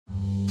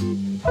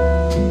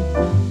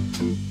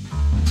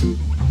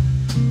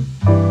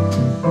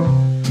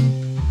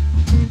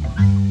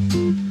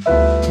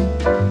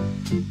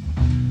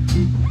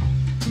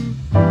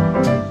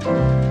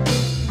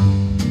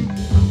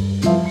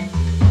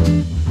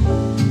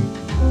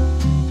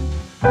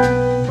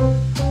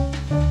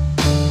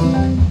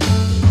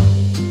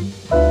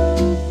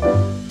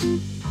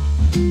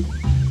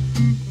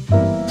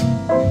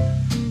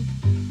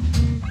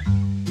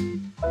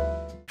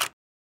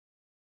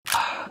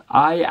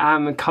I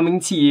am coming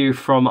to you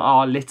from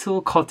our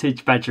little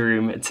cottage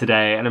bedroom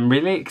today, and I'm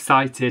really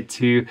excited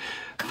to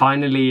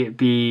finally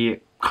be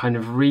kind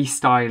of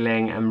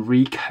restyling and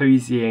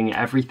re-cozying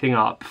everything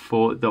up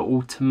for the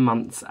autumn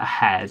months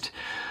ahead.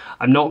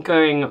 I'm not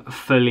going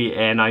fully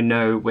in. I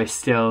know we're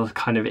still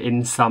kind of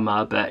in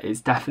summer, but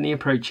it's definitely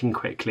approaching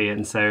quickly,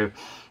 and so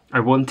I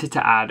wanted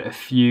to add a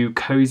few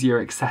cozier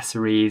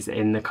accessories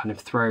in the kind of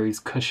throws,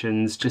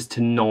 cushions, just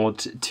to nod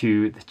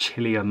to the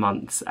chillier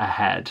months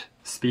ahead.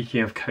 Speaking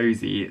of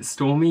cozy,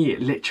 Stormy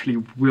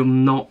literally will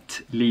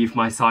not leave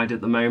my side at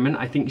the moment.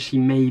 I think she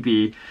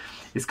maybe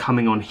is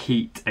coming on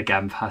heat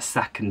again for her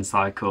second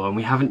cycle, and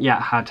we haven't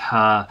yet had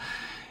her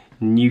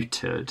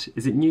neutered.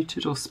 Is it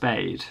neutered or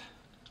spayed?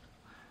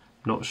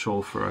 Not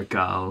sure for a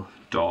girl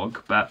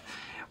dog, but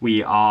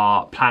we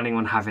are planning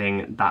on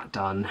having that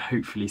done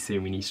hopefully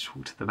soon. We need to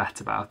talk to the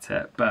vet about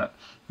it. But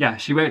yeah,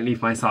 she won't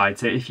leave my side.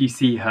 So if you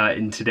see her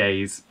in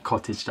today's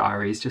cottage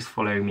diaries just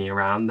following me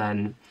around,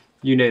 then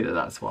you know that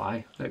that's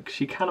why. Look,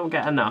 she cannot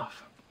get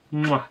enough.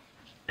 Mwah.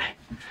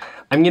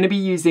 I'm going to be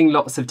using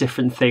lots of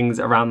different things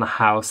around the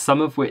house,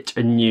 some of which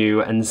are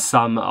new and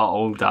some are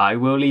older. I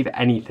will leave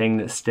anything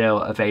that's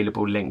still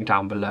available linked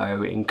down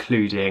below,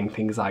 including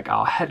things like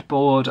our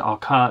headboard, our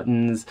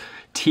curtains,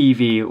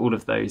 TV, all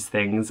of those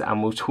things,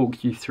 and we'll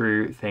talk you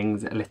through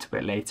things a little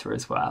bit later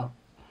as well.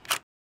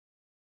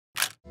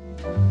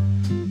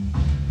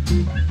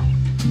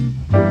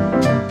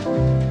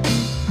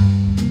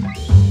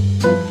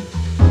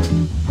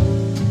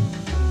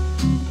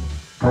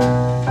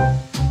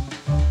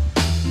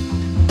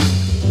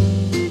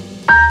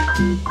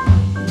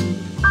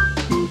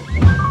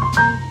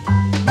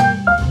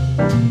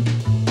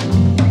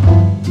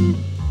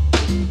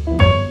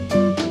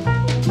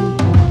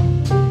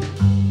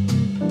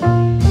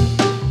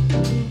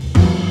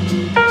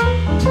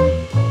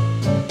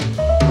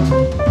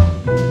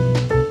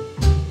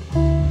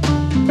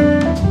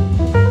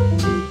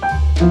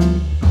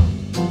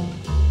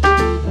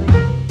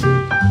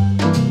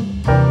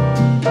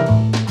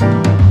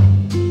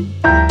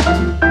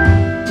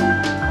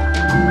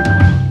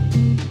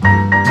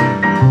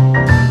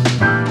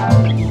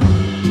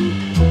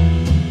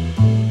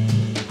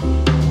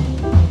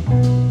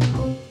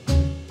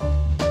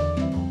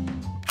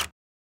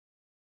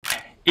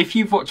 If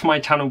you've watched my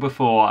channel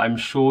before, I'm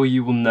sure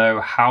you will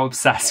know how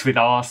obsessed with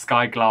our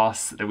sky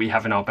glass that we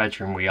have in our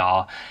bedroom we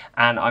are,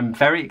 and I'm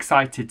very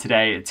excited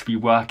today to be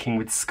working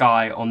with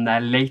Sky on their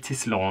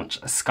latest launch,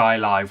 Sky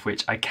Live,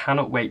 which I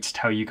cannot wait to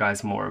tell you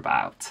guys more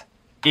about.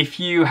 If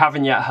you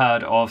haven't yet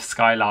heard of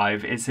Sky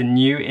Live, it's a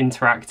new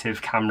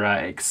interactive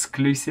camera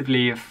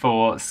exclusively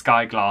for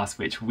Sky Glass,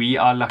 which we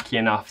are lucky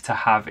enough to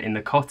have in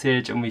the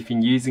cottage, and we've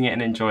been using it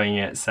and enjoying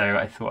it, so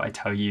I thought I'd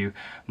tell you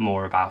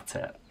more about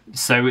it.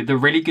 So the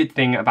really good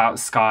thing about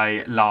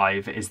Sky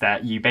Live is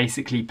that you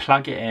basically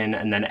plug it in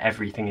and then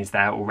everything is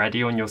there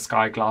already on your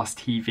Sky Glass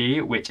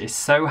TV, which is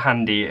so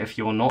handy if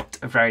you're not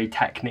very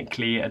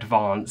technically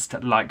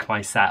advanced like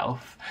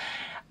myself.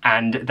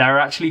 And there are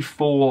actually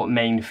 4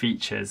 main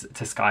features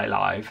to Sky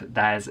Live.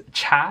 There's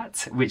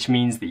chat, which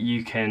means that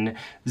you can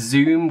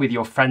Zoom with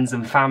your friends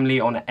and family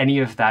on any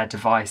of their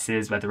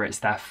devices, whether it's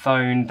their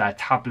phone, their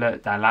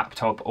tablet, their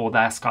laptop, or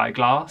their Sky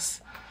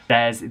Glass.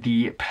 There's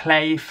the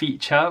play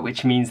feature,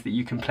 which means that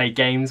you can play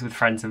games with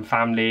friends and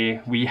family.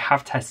 We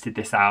have tested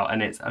this out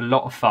and it's a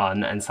lot of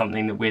fun and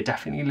something that we're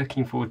definitely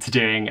looking forward to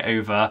doing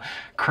over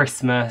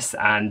Christmas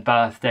and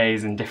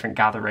birthdays and different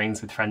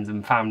gatherings with friends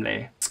and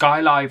family. Sky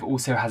Live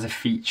also has a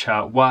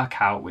feature,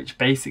 Workout, which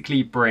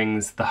basically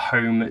brings the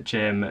home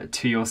gym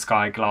to your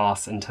Sky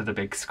Glass and to the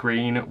big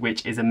screen,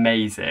 which is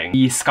amazing.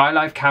 The Sky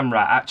Live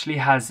camera actually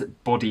has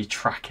body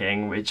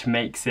tracking, which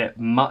makes it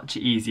much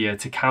easier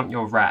to count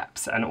your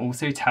reps and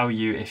also tell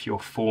you if your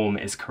form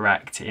is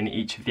correct in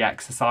each of the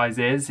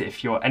exercises.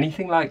 If you're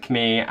anything like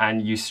me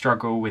and you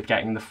struggle with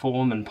getting the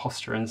form and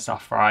posture and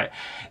stuff right,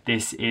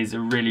 this is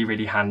really,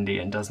 really handy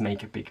and does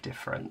make a big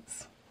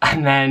difference.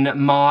 And then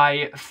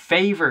my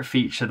favourite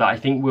feature that I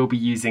think we'll be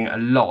using a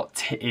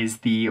lot is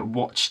the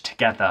Watch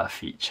Together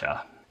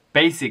feature.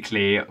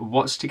 Basically,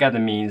 Watch Together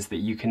means that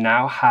you can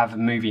now have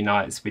movie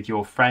nights with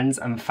your friends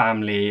and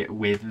family,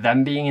 with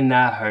them being in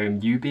their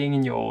home, you being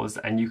in yours,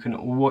 and you can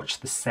all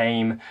watch the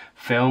same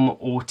film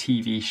or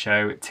TV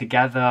show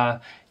together.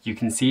 You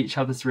can see each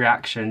other's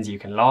reactions, you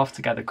can laugh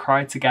together,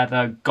 cry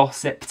together,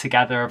 gossip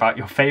together about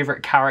your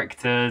favourite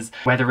characters,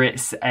 whether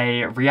it's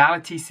a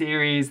reality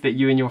series that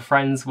you and your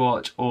friends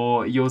watch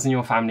or yours and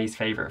your family's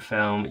favourite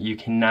film. You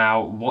can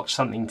now watch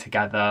something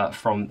together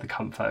from the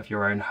comfort of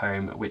your own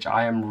home, which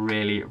I am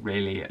really,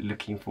 really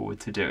looking forward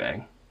to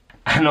doing.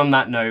 And on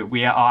that note,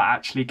 we are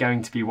actually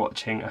going to be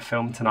watching a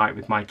film tonight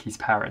with Mikey's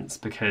parents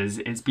because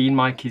it's been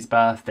Mikey's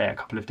birthday a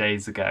couple of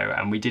days ago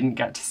and we didn't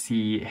get to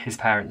see his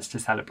parents to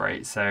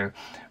celebrate, so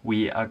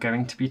we are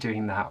going to be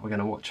doing that. We're going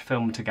to watch a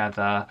film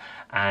together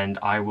and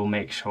I will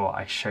make sure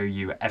I show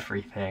you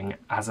everything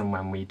as and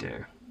when we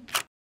do.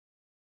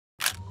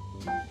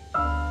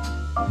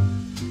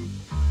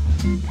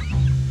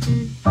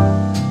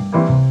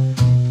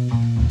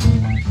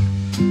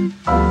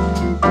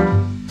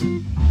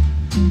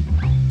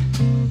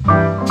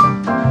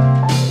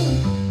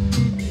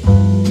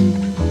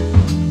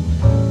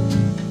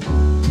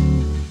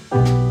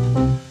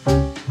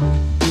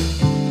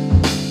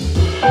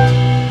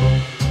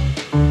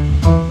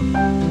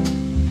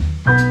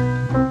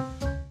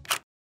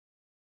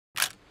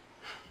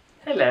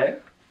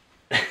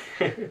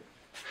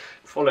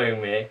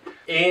 following me.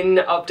 In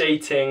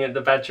updating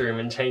the bedroom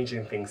and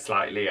changing things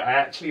slightly, I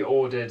actually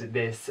ordered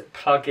this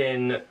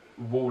plug-in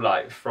wall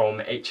light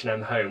from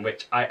H&M Home,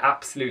 which I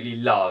absolutely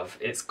love.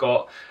 It's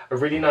got a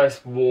really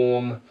nice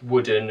warm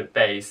wooden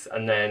base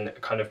and then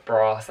kind of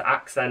brass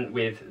accent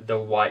with the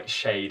white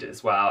shade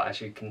as well,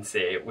 as you can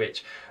see,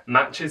 which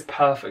matches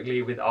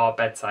perfectly with our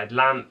bedside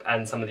lamp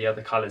and some of the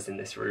other colours in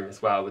this room as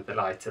well, with the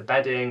lighter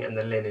bedding and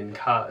the linen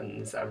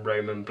curtains and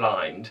Roman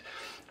blind.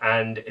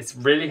 And it's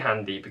really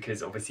handy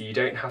because obviously you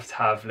don't have to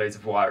have loads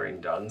of wiring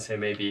done, so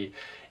maybe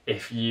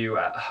if you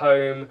at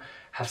home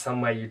have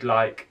somewhere you'd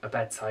like a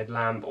bedside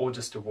lamp or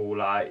just a wall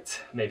light,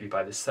 maybe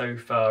by the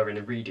sofa in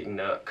a reading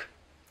nook,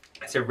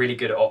 it's a really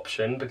good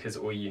option because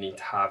all you need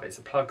to have is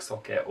a plug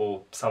socket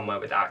or somewhere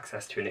with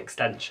access to an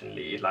extension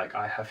lead like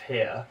I have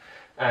here.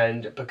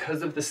 And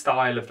because of the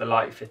style of the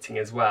light fitting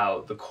as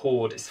well, the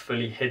cord is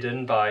fully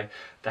hidden by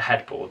the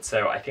headboard.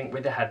 So I think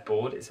with the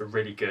headboard it's a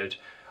really good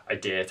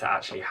idea to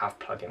actually have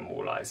plug-in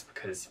wall lights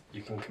because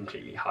you can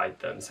completely hide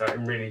them. So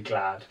I'm really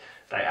glad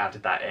that I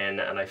added that in,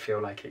 and I feel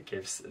like it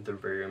gives the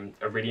room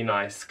a really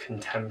nice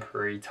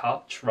contemporary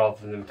touch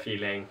rather than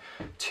feeling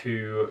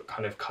too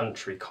kind of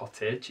country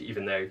cottage,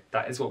 even though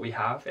that is what we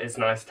have. It's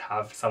nice to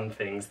have some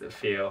things that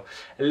feel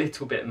a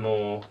little bit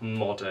more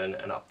modern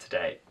and up to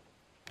date.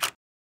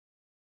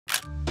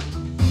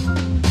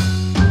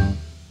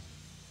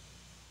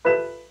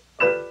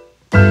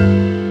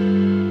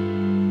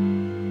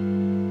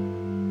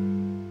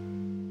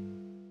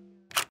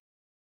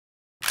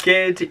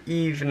 Good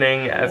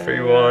evening,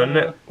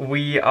 everyone.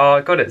 We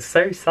are, God, it's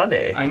so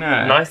sunny. I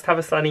know. Nice to have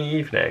a sunny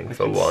evening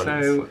for once.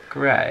 So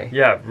grey.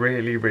 Yeah,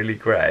 really, really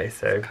grey.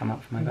 So it's come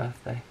out for my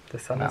birthday. The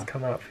sun has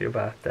come out for your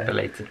birthday.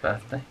 Belated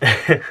birthday.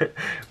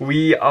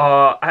 We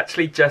are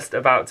actually just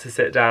about to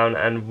sit down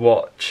and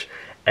watch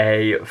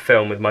a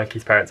film with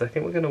Mikey's parents. I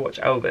think we're going to watch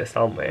Elvis,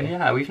 aren't we?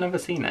 Yeah, we've never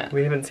seen it.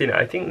 We haven't seen it.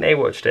 I think they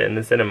watched it in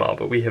the cinema,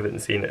 but we haven't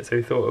seen it. So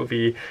we thought it would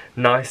be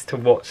nice to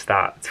watch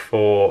that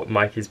for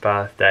Mikey's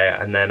birthday,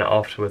 and then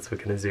afterwards we're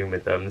going to Zoom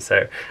with them.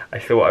 So I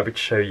thought I would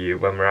show you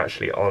when we're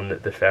actually on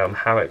the film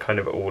how it kind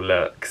of all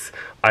looks.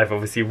 I've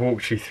obviously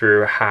walked you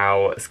through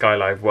how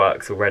SkyLive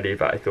works already,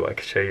 but I thought I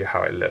could show you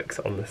how it looks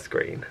on the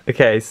screen.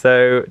 Okay,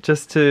 so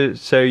just to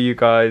show you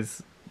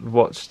guys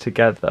watch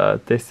together,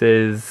 this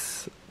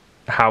is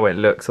how it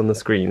looks on the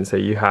screen. So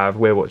you have,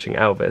 we're watching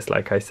Elvis,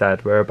 like I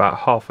said, we're about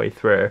halfway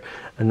through,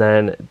 and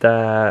then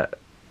there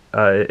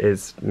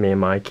is me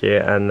and Mikey,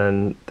 and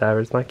then there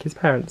is Mikey's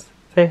parents.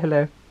 Say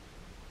hello.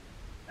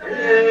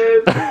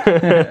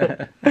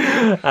 Hello.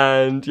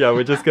 And yeah,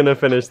 we're just gonna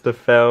finish the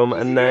film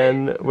and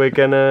then we're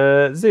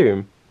gonna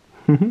Zoom.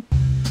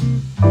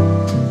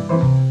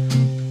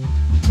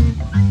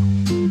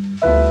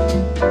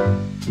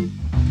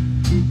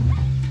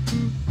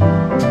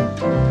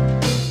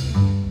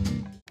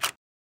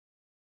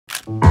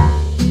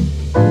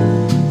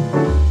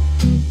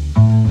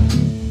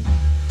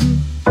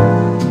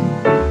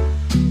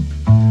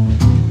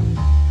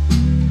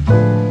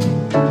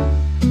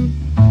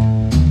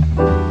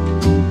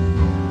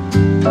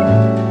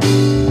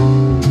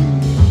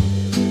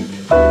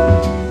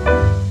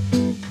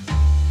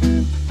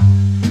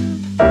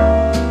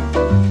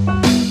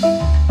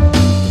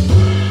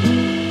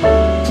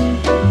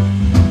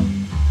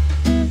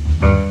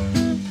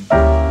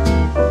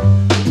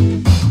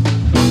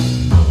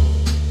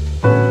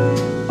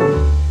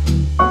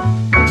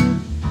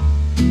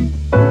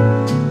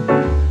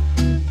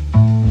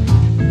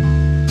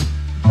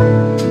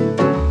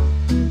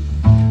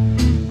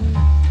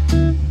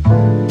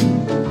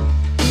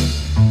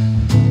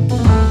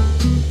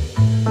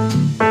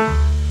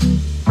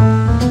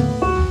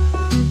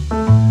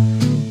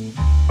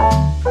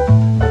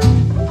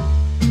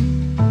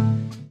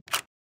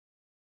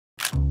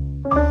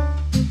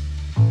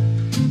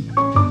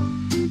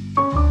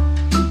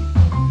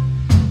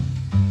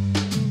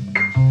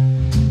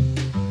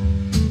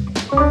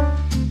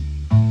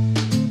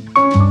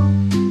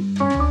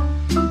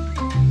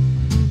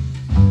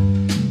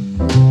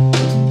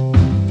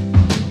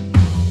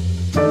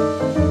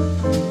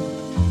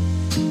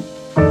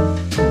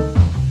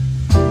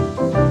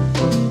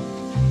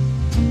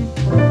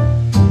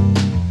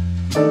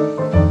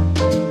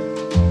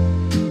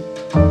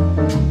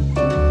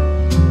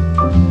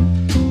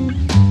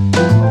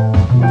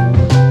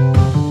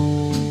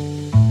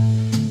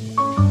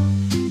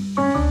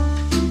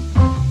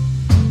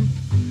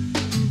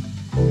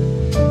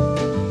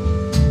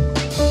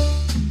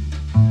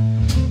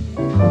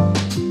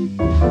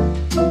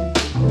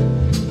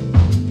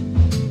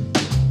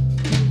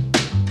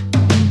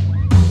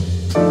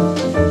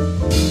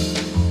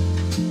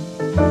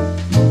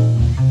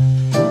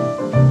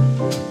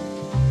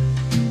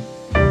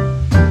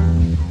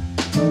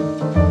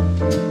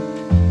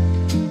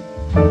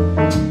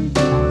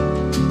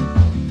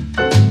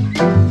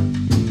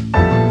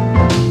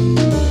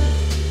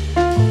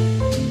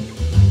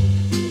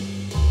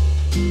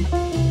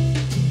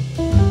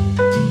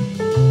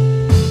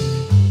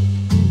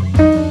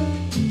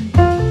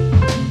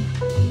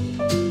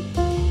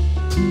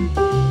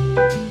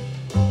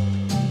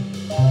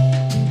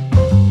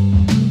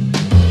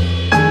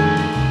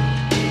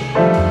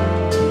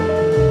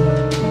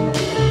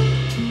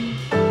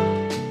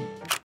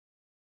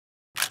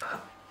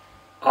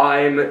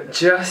 I'm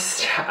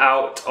just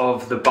out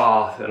of the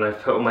bath and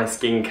I've put all my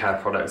skincare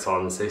products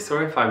on, so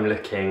sorry if I'm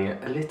looking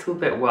a little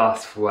bit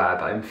worse for wear,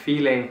 but I'm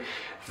feeling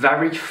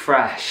very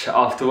fresh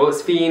after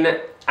what's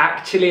been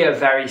actually a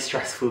very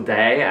stressful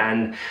day,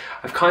 and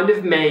I've kind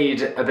of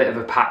made a bit of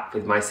a pact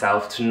with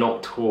myself to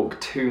not talk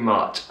too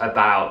much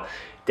about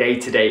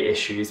day-to-day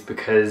issues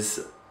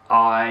because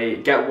I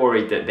get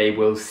worried that they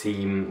will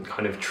seem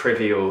kind of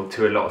trivial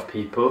to a lot of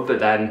people, but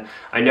then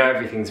I know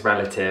everything's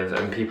relative,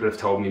 and people have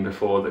told me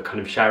before that kind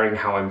of sharing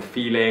how I'm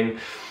feeling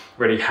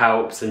really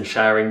helps, and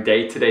sharing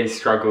day-to-day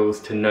struggles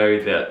to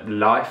know that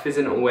life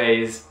isn't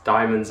always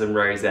diamonds and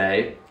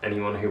rosé.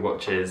 Anyone who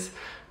watches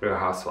Real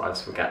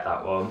Housewives will get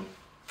that one.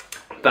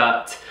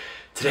 But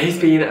today's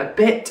been a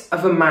bit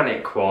of a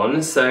manic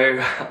one, so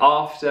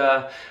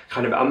after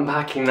kind of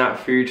unpacking that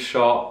food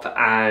shop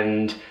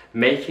and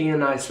making a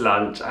nice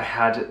lunch, I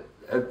had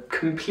a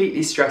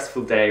completely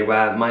stressful day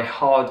where my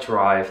hard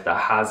drive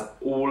that has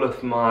all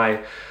of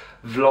my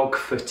vlog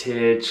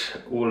footage,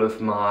 all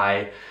of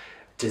my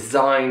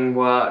design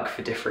work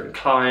for different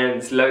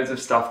clients, loads of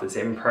stuff that's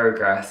in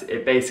progress,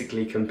 it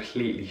basically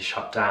completely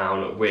shut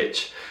down,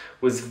 which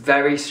was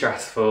very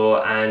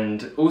stressful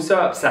and also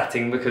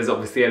upsetting because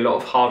obviously a lot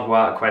of hard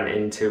work went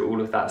into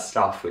all of that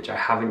stuff which I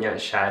haven't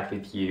yet shared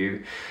with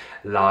you,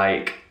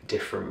 like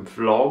different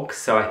vlogs.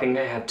 So I think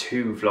I had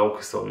 2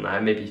 vlogs on there,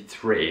 maybe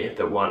 3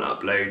 that weren't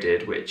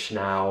uploaded, which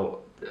now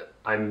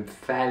I'm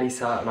fairly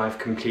certain I've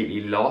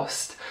completely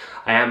lost.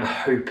 I am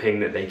hoping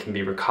that they can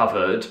be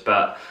recovered,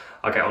 but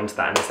I'll get onto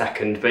that in a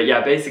second. But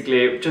yeah,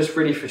 basically just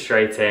really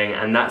frustrating,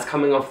 and that's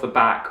coming off the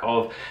back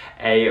of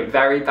a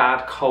very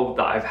bad cold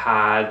that I've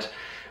had.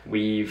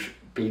 We've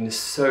been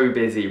so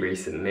busy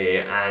recently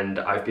and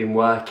I've been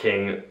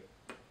working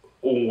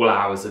all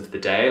hours of the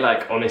day.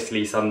 Like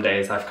honestly, some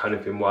days I've kind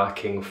of been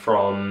working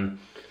from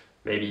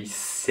maybe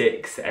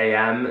 6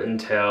 AM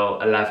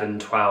until 11,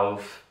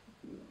 12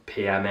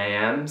 PM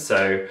AM.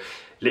 So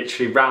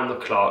literally round the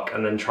clock,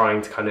 and then trying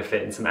to kind of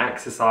fit in some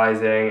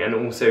exercising and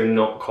also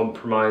not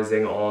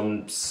compromising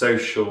on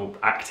social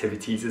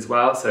activities as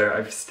well. So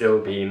I've still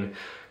been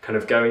kind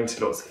of going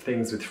to lots of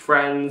things with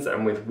friends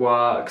and with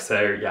work.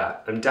 So yeah,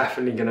 I'm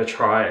definitely gonna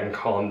try and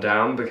calm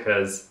down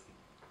because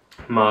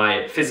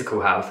my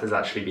physical health has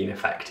actually been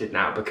affected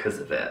now because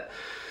of it.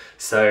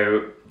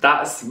 So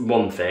that's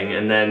one thing.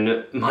 And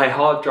then my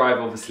hard drive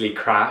obviously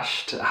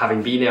crashed,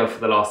 having been ill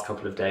for the last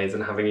couple of days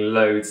and having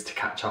loads to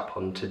catch up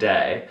on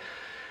today,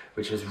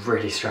 which was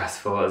really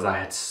stressful as I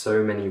had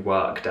so many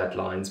work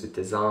deadlines with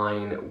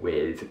design,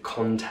 with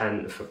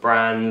content for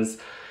brands,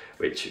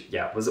 which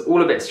yeah, was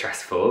all a bit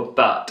stressful,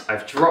 but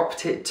I've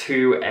dropped it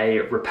to a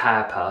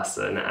repair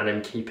person and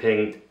I'm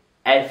keeping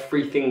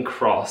everything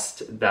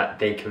crossed that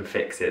they can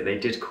fix it. They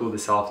did call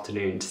this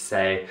afternoon to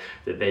say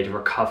that they'd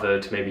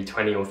recovered maybe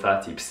 20 or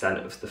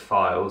 30% of the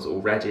files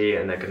already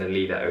and they're going to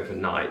leave it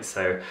overnight.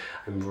 So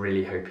I'm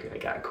really hoping I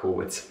get a call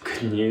with some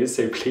good news.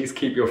 So please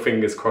keep your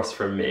fingers crossed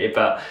from me.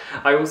 But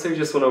I also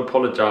just want to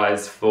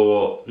apologise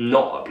for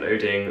not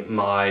uploading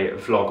my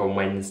vlog on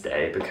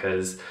Wednesday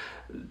because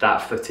that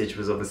footage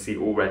was obviously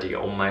already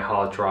on my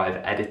hard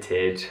drive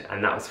edited,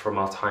 and that was from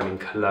our time in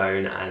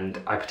Cologne,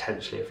 and I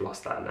potentially have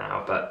lost that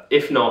now. But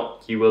if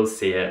not, you will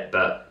see it.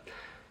 But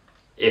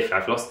if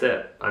I've lost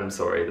it, I'm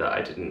sorry that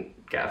I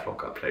didn't get a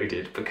vlog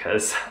uploaded,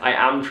 because I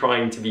am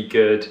trying to be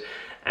good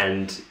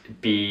and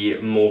be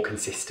more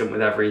consistent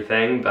with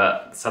everything,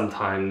 but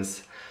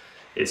sometimes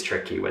it's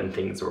tricky when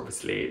things are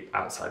obviously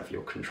outside of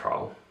your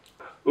control.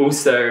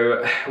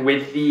 Also,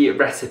 with the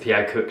recipe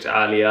I cooked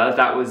earlier,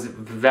 that was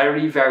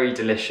very, very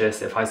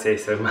delicious, if I say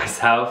so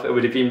myself. It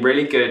would have been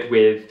really good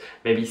with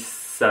maybe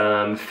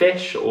some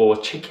fish or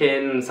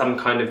chicken, some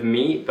kind of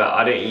meat, but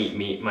I don't eat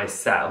meat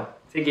myself.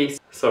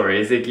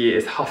 Ziggy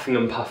is huffing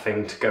and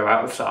puffing to go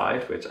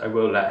outside, which I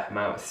will let him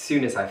out as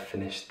soon as I've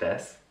finished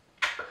this.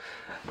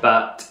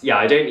 But yeah,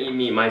 I don't eat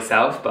meat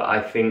myself, but I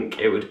think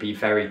it would be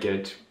very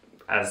good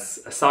as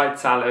a side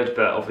salad,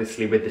 but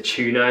obviously with the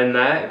tuna in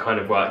there, it kind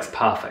of works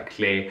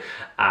perfectly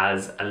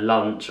as a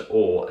lunch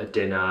or a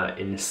dinner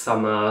in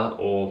summer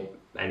or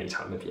any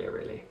time of year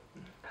really.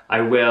 I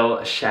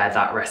will share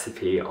that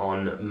recipe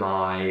on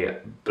my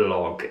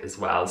blog as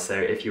well, so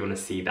if you want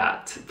to see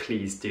that,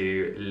 please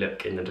do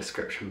look in the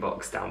description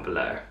box down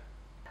below.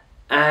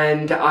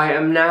 And I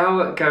am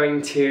now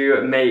going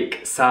to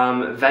make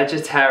some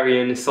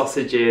vegetarian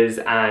sausages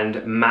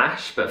and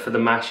mash, but for the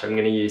mash I'm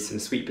going to use some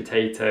sweet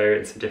potato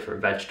and some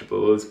different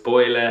vegetables,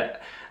 boil it,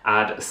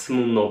 add a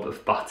small knob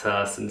of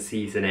butter, some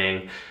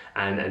seasoning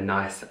and a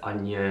nice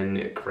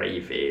onion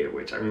gravy,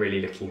 which I'm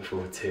really looking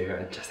forward to,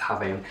 and just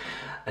having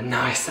a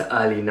nice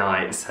early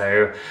night.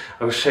 So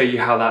I'll show you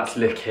how that's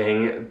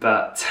looking,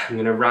 but I'm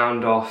going to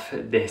round off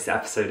this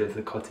episode of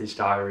the Cottage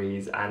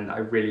Diaries, and I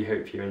really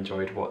hope you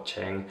enjoyed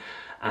watching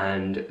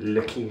and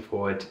looking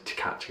forward to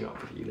catching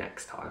up with you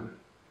next time.